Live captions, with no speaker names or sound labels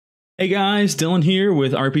Hey guys, Dylan here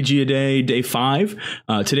with RPGaDay Day 5.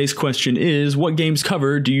 Today's question is, what game's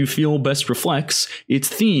cover do you feel best reflects its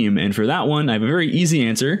theme? And for that one, I have a very easy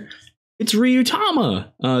answer. It's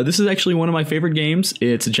Ryuutama. This is actually one of my favorite games.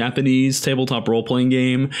 It's a Japanese tabletop role-playing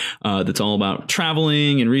game that's all about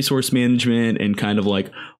traveling and resource management and kind of like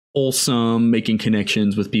wholesome, making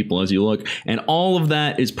connections with people as you look, and all of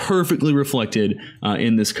that is perfectly reflected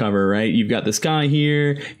in this cover, right? You've got this guy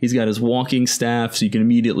here, he's got his walking staff, so you can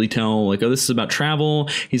immediately tell, like, oh, this is about travel.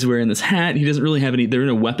 He's wearing this hat. He doesn't really have any, there are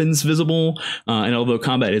no weapons visible, and although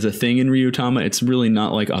combat is a thing in Ryuutama, it's really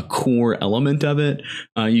not like a core element of it.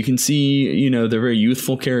 You can see, you know, they're very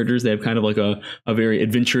youthful characters. They have kind of like a very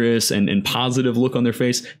adventurous and positive look on their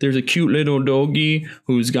face. There's a cute little doggy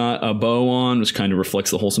who's got a bow on, which kind of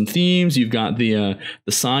reflects the wholesome themes. You've got the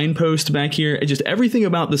signpost back here. Just everything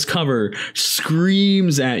about this cover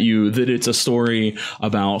screams at you that it's a story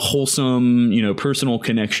about wholesome, you know, personal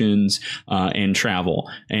connections and travel.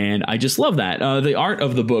 And I just love that. The art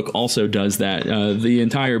of the book also does that. The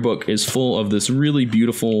entire book is full of this really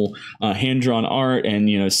beautiful hand-drawn art, and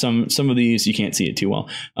you know, some of these you can't see it too well,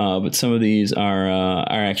 but some of these are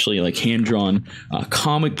actually like hand-drawn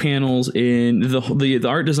comic panels. In the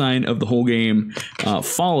art design of the whole game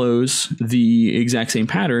follows the exact same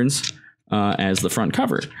patterns as the front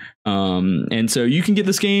cover. And so you can get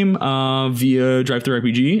this game via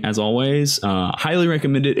DriveThruRPG, as always. Highly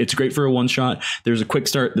recommend it. It's great for a one-shot. There's a quick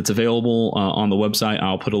start that's available on the website.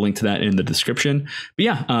 I'll put a link to that in the description. But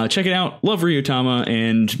yeah, check it out. Love Ryuutama,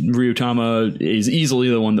 and Ryuutama is easily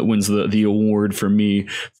the one that wins the award for me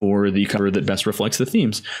for the cover that best reflects the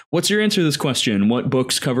themes. What's your answer to this question? What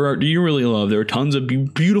books cover art do you really love? There are tons of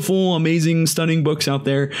beautiful, amazing, stunning books out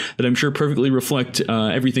there that I'm sure perfectly reflect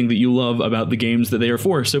everything that you love about the games that they are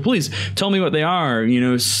for. So please tell me what they are. You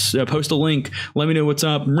know, post a link. Let me know what's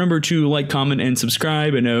up. Remember to like, comment, and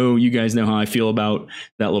subscribe. I know you guys know how I feel about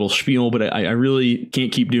that little spiel, but I really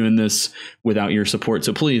can't keep doing this without your support.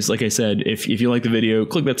 So please, like I said, if you like the video,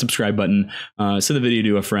 click that subscribe button, send the video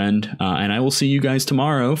to a friend, and I will see you guys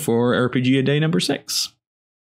tomorrow for RPGaDay number 6.